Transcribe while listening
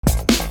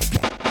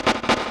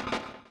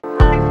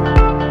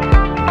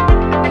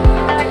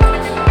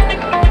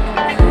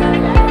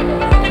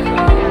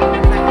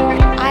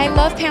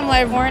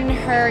I've worn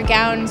her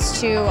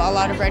gowns to a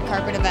lot of red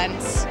carpet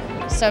events,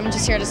 so I'm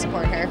just here to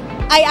support her.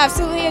 I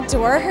absolutely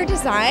adore her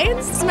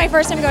designs. This is my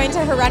first time going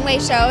to her runway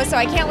show, so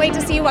I can't wait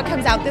to see what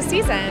comes out this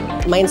season.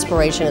 My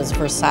inspiration is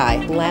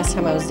Versailles. Last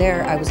time I was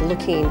there, I was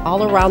looking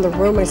all around the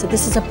room and I said,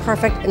 this is a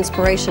perfect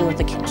inspiration with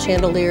the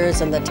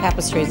chandeliers and the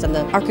tapestries and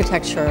the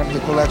architecture. The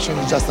collection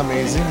is just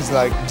amazing. It's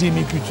like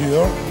demi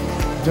couture.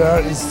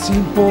 There is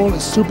simple,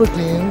 super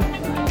clean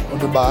on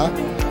the back,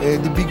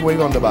 and the big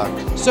wave on the back.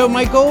 So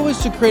my goal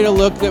was to create a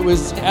look that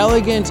was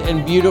elegant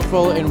and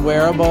beautiful and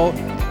wearable.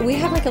 We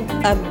have like a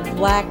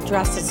black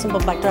dress, a simple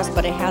black dress,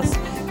 but it has,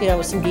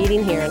 some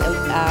beading here, and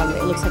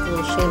it looks like a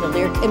little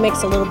chandelier. It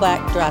makes a little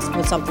black dress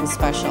with something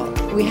special.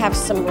 We have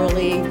some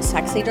really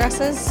sexy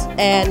dresses,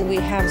 and we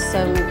have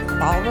some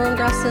ballroom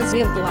dresses. We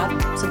have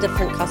lots of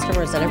different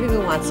customers, and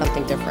everyone wants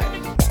something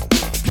different.